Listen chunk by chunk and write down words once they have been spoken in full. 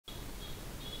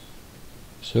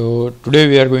So today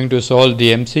we are going to solve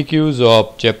the MCQs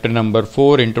of chapter number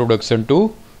 4, Introduction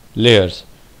to Layers.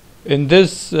 In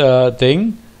this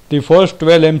the first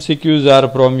 12 MCQs are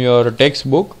from your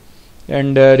textbook,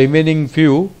 and remaining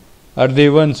few are the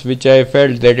ones which I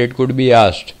felt that it could be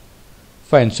asked.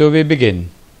 Fine, so we begin.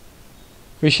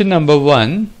 Question number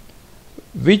 1.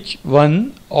 Which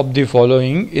one of the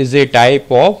following is a type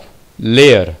of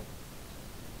layer?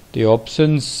 The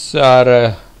options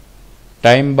are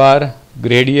time bar,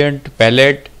 gradient,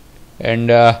 palette, and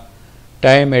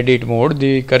time edit mode.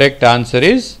 The correct answer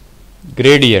is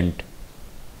gradient.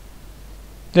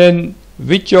 Then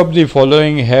which of the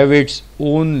following have its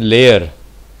own layer?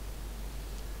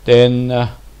 Then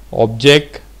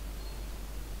object,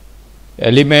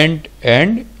 element,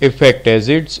 and effect as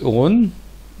its own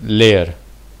layer.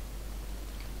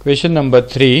 Question number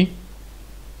 3.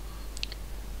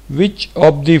 Which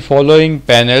of the following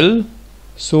panel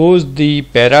shows the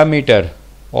parameter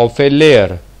of a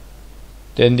layer?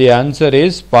 Then the answer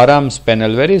is params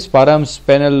panel. Where is params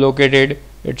panel located?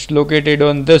 It's located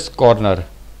on this corner,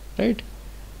 right?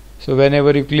 So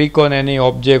whenever you click on any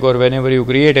object or whenever you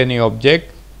create any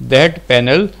object, that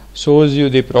panel shows you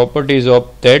the properties of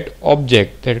that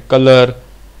object, that color,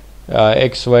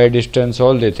 x, y, distance,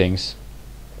 all the things.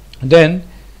 Then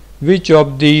which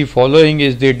of the following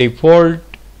is the default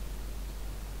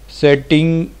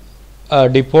setting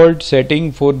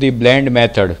for the blend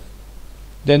method?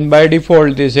 Then by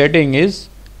default the setting is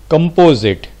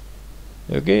composite.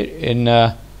 Okay, in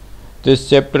this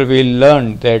chapter we will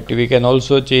learn that we can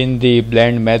also change the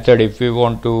blend method if we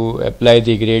want to apply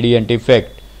the gradient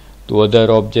effect to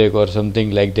other object or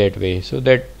something like that way. So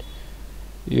that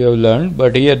you have learned,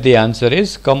 but here the answer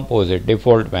is composite,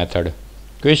 default method.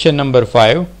 Question number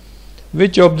 5.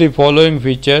 Which of the following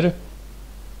feature,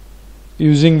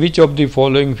 using which of the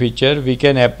following feature we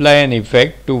can apply an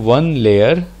effect to one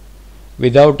layer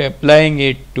without applying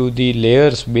it to the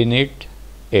layers beneath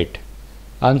it?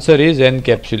 Answer is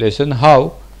encapsulation.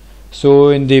 How? So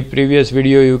in the previous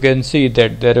video you can see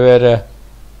that there were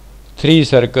 3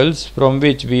 circles from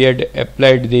which we had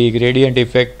applied the gradient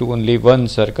effect to only one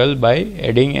circle by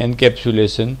adding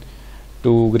encapsulation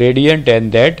to gradient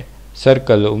and that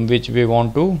circle on which we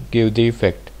want to give the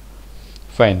effect.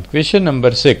 Fine. Question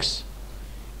number 6.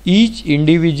 Each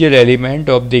individual element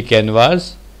of the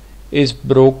canvas is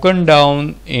broken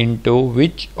down into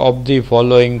which of the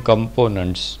following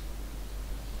components?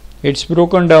 It's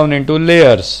broken down into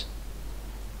layers.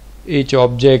 Each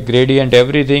object, gradient,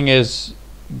 everything has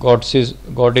got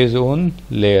his own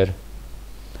layer.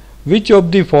 Which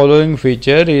of the following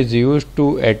feature is used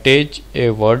to attach a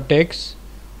vertex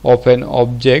of an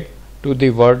object to the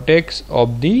vertex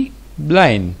of the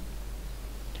line?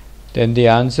 Then the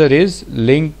answer is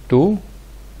link to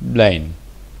line.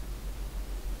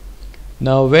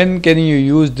 Now when can you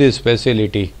use this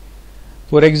facility?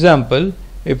 For example,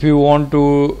 if you want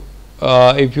to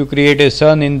if you create a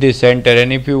sun in the center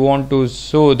and if you want to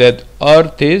show that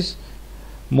earth is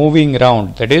moving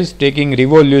round, that is taking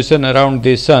revolution around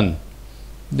the sun,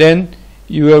 then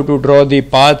you have to draw the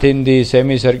path in the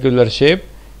semicircular shape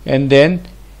and then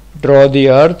draw the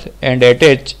earth and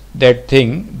attach that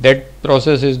thing. That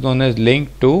process is known as link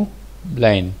to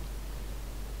line.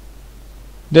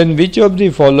 Then which of the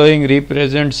following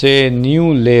represents a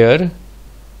new layer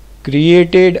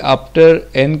created after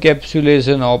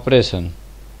encapsulation operation?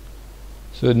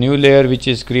 So new layer which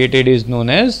is created is known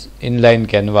as inline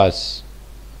canvas.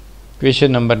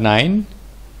 Question number 9.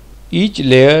 Each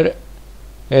layer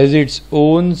has its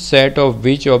own set of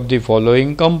which of the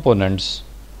following components?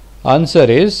 Answer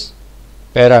is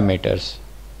parameters.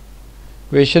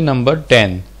 Question number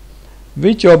 10.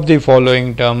 Which of the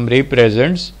following term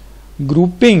represents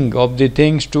grouping of the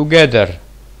things together?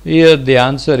 Here the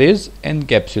answer is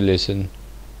encapsulation.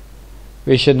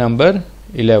 Question number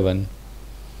 11.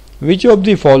 Which of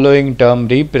the following term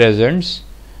represents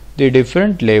the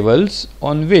different levels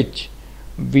on which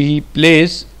we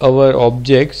place our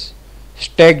objects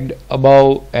stacked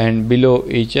above and below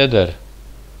each other?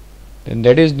 Then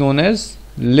that is known as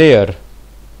layer.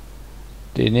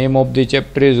 The name of the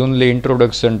chapter is only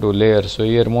Introduction to Layer, so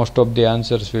here most of the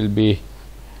answers will be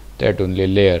that only,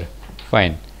 layer.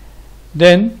 Fine.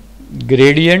 Then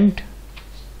gradient,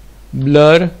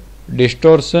 blur,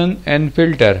 distortion and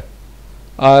filter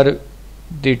are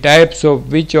the types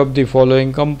of which of the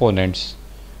following components?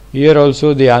 Here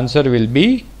also the answer will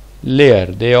be layer.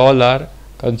 They all are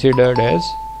considered as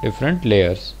different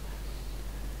layers.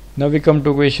 Now we come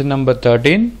to question number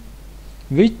 13.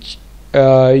 Which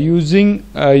use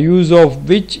of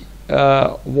which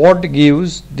what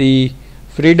gives the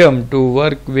freedom to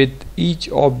work with each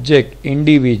object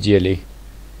individually?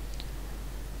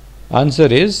 Answer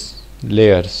is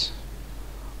layers.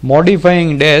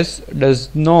 Modifying dash does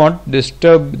not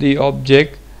disturb the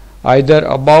object either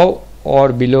above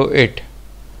or below it.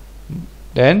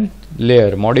 Then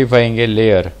layer, modifying a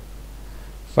layer.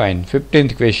 Fine.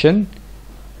 15th question.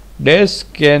 Dash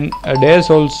can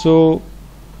also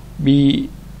be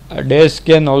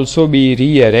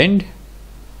rearranged,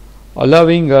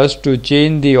 allowing us to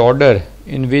change the order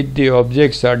in which the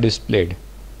objects are displayed,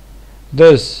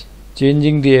 thus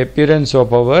changing the appearance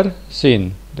of our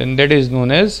scene. Then that is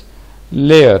known as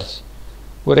layers.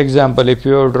 For example, if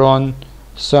you have drawn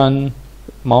sun,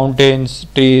 mountains,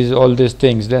 trees, all these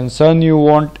things, then sun you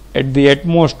want at the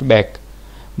utmost back,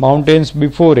 mountains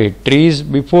before it, trees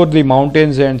before the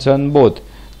mountains and sun both.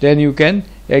 Then you can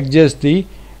adjust the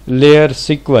layer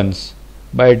sequence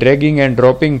by dragging and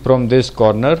dropping from this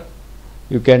corner.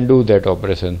 You can do that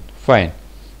operation. Fine.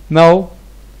 Now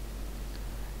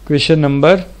question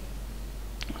number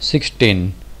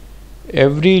 16.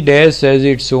 Every dash has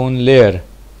its own layer.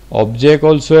 Object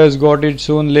also has got its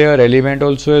own layer, element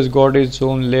also has got its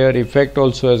own layer, effect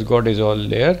also has got its own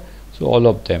layer. So all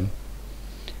of them.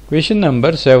 Question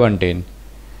number 17.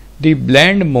 The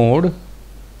blend mode.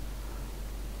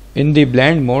 In the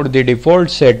blend mode, the default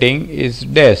setting is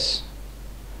dash,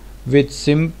 which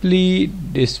simply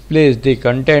displays the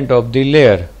content of the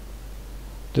layer.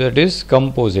 That is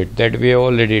composite, that we have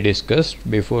already discussed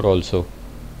before also.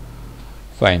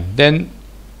 Fine. Then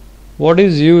what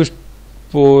is used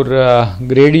for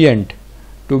gradient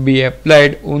to be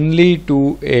applied only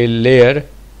to a layer,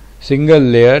 single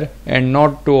layer, and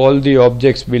not to all the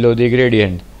objects below the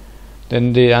gradient?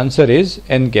 Then the answer is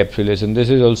encapsulation. This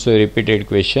is also a repeated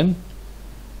question.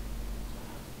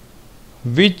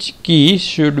 Which key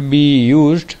should be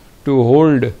used to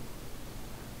hold,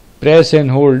 press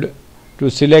and hold to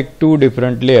select two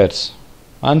different layers?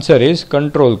 Answer is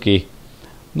control key.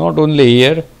 Not only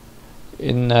here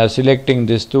in selecting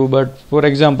these two, but for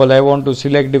example I want to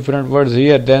select different words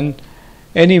here, then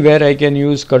anywhere I can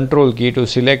use control key to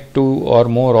select two or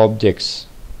more objects.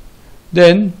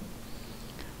 Then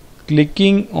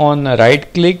clicking on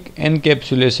right click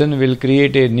encapsulation will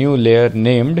create a new layer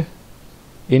named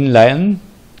inline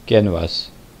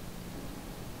canvas.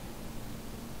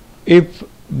 If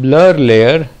blur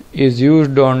layer is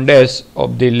used on dash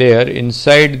of the layer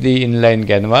inside the inline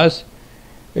canvas,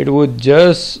 it would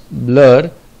just blur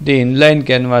the inline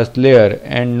canvas layer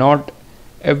and not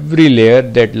every layer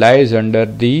that lies under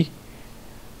the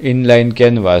inline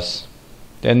canvas.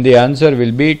 Then the answer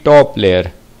will be top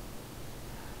layer.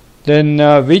 Then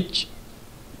which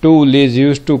tool is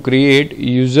used to create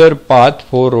user path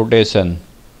for rotation?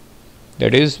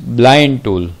 That is blind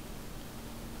tool.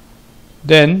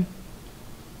 Then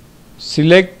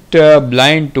select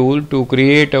blind tool to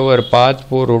create our path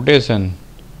for rotation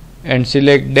and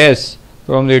select dash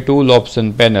from the tool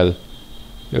option panel.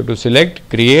 You have to select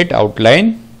create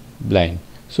outline blind.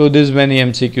 So these many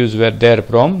MCQs were there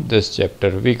from this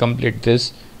chapter. We complete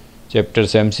this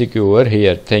chapter's MCQ over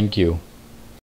here. Thank you.